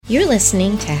You're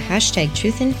listening to Hashtag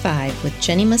Truth in 5 with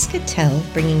Jenny Muscatell,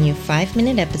 bringing you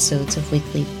 5-minute episodes of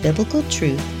weekly biblical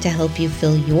truth to help you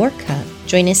fill your cup.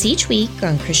 Join us each week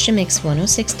on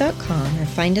ChristianMix106.com or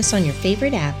find us on your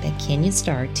favorite app at Canyon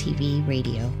Star TV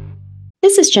Radio.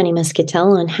 This is Jenny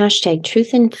Muscatell on Hashtag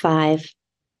Truth in 5.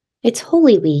 It's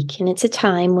Holy Week, and it's a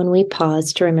time when we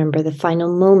pause to remember the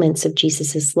final moments of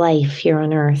Jesus' life here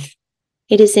on earth.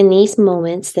 It is in these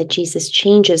moments that Jesus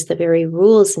changes the very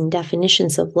rules and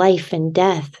definitions of life and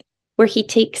death, where he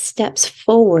takes steps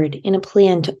forward in a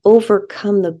plan to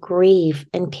overcome the grave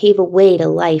and pave a way to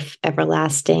life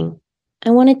everlasting.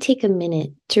 I want to take a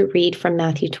minute to read from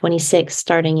Matthew 26,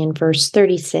 starting in verse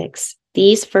 36.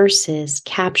 These verses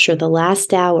capture the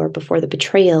last hour before the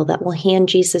betrayal that will hand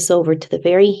Jesus over to the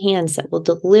very hands that will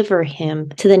deliver him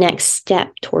to the next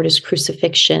step toward his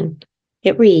crucifixion.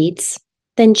 It reads,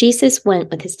 Then Jesus went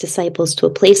with his disciples to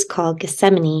a place called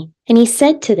Gethsemane, and he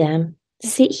said to them,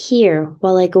 Sit here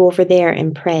while I go over there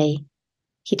and pray.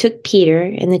 He took Peter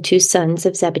and the 2 sons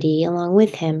of Zebedee along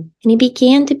with him, and he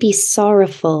began to be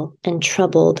sorrowful and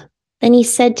troubled. Then he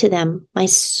said to them, My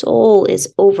soul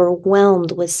is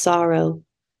overwhelmed with sorrow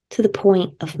to the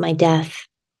point of my death.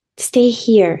 Stay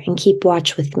here and keep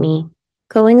watch with me.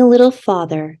 Going a little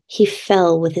farther, he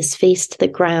fell with his face to the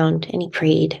ground and he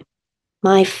prayed,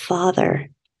 My Father,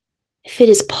 if it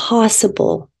is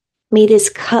possible, may this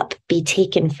cup be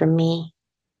taken from me,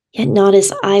 yet not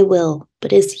as I will,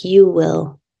 but as you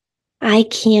will. I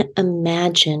can't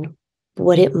imagine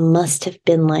what it must have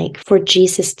been like for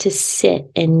Jesus to sit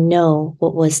and know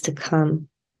what was to come.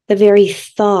 The very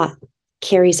thought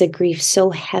carries a grief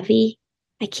so heavy,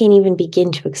 I can't even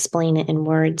begin to explain it in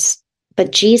words.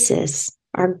 But Jesus,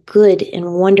 our good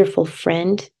and wonderful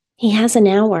friend, he has an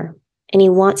hour, and he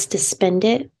wants to spend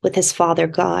it with his Father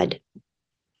God.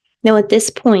 Now at this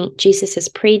point, Jesus has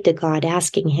prayed to God,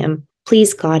 asking him,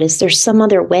 Please, God, is there some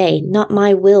other way, not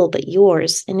my will, but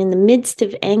yours? And in the midst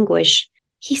of anguish,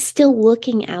 he's still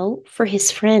looking out for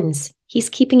his friends.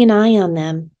 He's keeping an eye on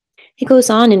them. It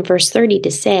goes on in verse 30 to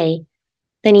say,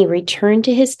 Then he returned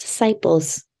to his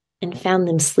disciples and found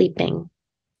them sleeping.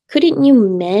 Couldn't you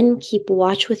men keep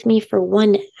watch with me for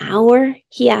 1 hour?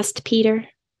 He asked Peter.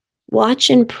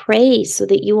 Watch and pray so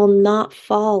that you will not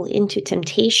fall into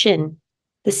temptation.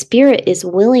 The spirit is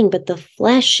willing, but the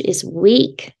flesh is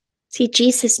weak. See,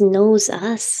 Jesus knows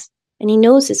us, and he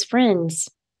knows his friends.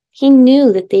 He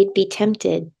knew that they'd be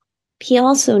tempted. He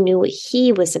also knew what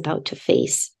he was about to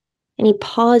face, and he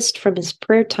paused from his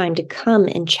prayer time to come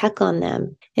and check on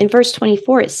them. In verse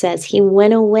 24, it says, He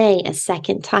went away a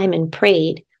second time and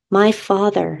prayed, My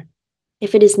Father,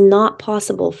 if it is not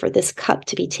possible for this cup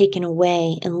to be taken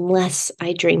away unless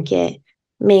I drink it,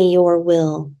 may your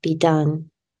will be done.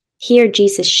 Here,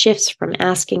 Jesus shifts from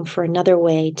asking for another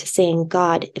way to saying,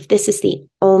 God, if this is the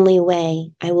only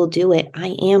way, I will do it.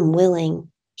 I am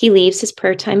willing. He leaves his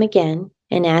prayer time again,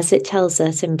 and as it tells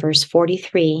us in verse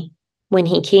 43, when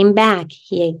he came back,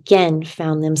 he again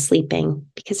found them sleeping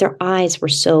because their eyes were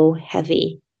so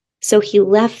heavy. So he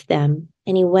left them,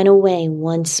 and he went away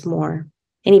once more.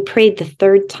 And he prayed the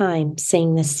 3rd time,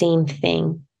 saying the same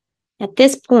thing. At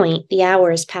this point, the hour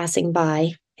is passing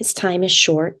by. His time is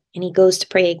short, and he goes to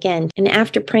pray again. And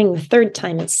after praying the 3rd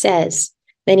time, it says,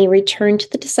 Then he returned to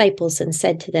the disciples and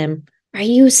said to them, Are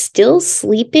you still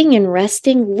sleeping and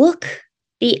resting? Look,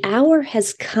 the hour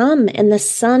has come, and the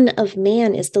Son of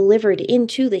Man is delivered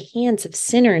into the hands of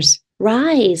sinners.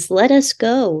 Rise, let us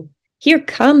go. Here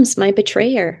comes my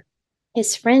betrayer.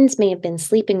 His friends may have been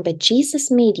sleeping, but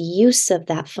Jesus made use of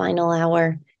that final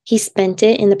hour. He spent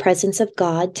it in the presence of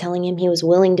God, telling him he was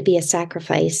willing to be a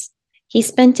sacrifice. He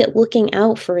spent it looking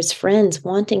out for his friends,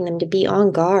 wanting them to be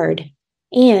on guard.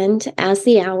 And as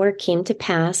the hour came to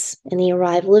pass, and the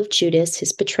arrival of Judas,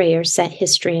 his betrayer, set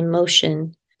history in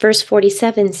motion. Verse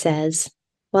 47 says,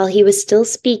 While he was still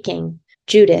speaking,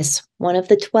 Judas, one of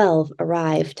the 12,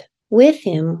 arrived. With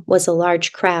him was a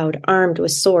large crowd, armed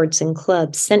with swords and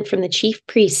clubs, sent from the chief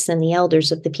priests and the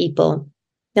elders of the people.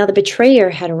 Now the betrayer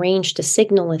had arranged a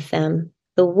signal with them.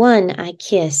 The one I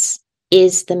kiss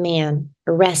is the man.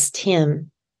 Arrest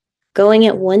him. Going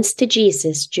at once to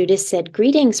Jesus, Judas said,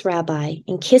 Greetings, Rabbi,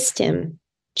 and kissed him.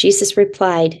 Jesus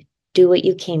replied, Do what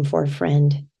you came for,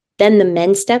 friend. Then the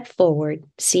men stepped forward,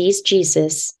 seized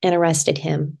Jesus, and arrested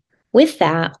him. With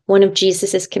that, one of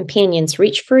Jesus' companions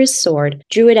reached for his sword,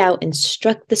 drew it out, and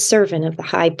struck the servant of the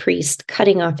high priest,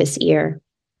 cutting off his ear.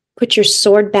 Put your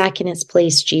sword back in its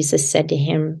place, Jesus said to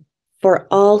him, for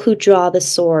all who draw the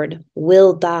sword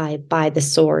will die by the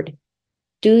sword.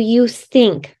 Do you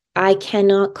think I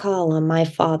cannot call on my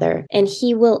Father, and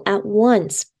he will at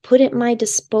once put at my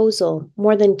disposal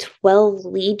more than 12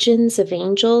 legions of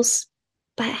angels?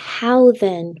 But how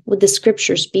then would the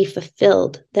scriptures be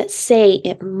fulfilled that say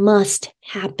it must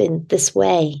happen this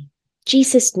way?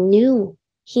 Jesus knew.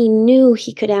 He knew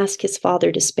he could ask his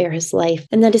Father to spare his life,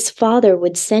 and that his Father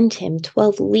would send him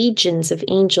 12 legions of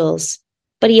angels.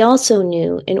 But he also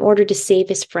knew in order to save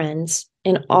his friends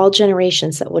and all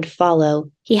generations that would follow,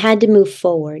 he had to move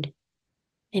forward.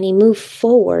 And he moved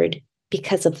forward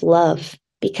because of love,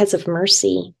 because of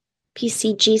mercy. You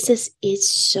see, Jesus is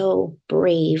so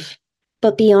brave.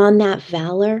 But beyond that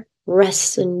valor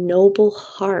rests a noble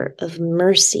heart of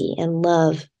mercy and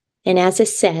love. And as it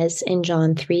says in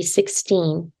John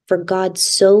 3:16, for God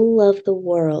so loved the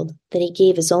world that he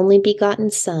gave his only begotten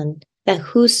Son, that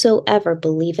whosoever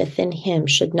believeth in him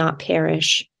should not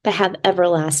perish, but have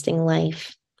everlasting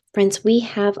life. Friends, we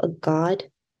have a God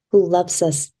who loves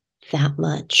us that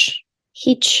much.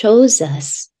 He chose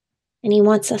us, and he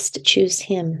wants us to choose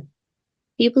him.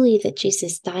 If you believe that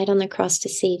Jesus died on the cross to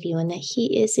save you and that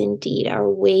he is indeed our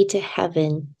way to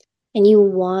heaven, and you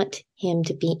want him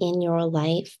to be in your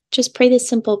life, just pray this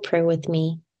simple prayer with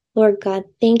me. Lord God,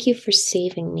 thank you for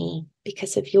saving me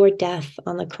because of your death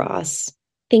on the cross.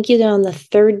 Thank you that on the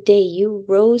third day you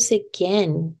rose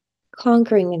again,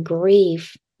 conquering a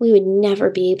grave we would never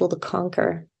be able to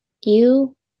conquer.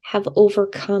 You have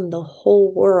overcome the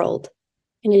whole world,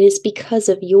 and it is because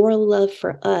of your love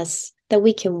for us that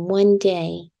we can one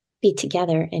day be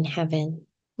together in heaven.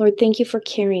 Lord, thank you for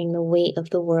carrying the weight of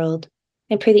the world.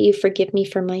 I pray that you forgive me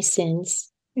for my sins.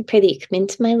 I pray that you come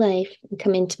into my life and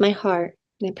come into my heart.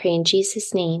 And I pray in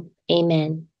Jesus' name,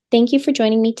 amen. Thank you for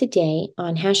joining me today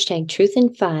on #Truth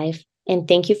in 5, and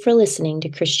thank you for listening to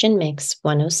Christian Mix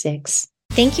 106.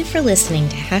 Thank you for listening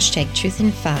to #Truth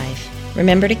in 5.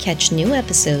 Remember to catch new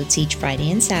episodes each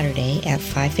Friday and Saturday at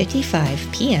 5:55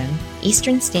 p.m.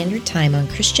 Eastern Standard Time on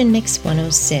Christian Mix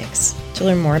 106. To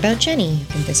learn more about Jenny, you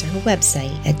can visit her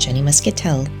website at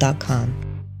jennymuscatell.com.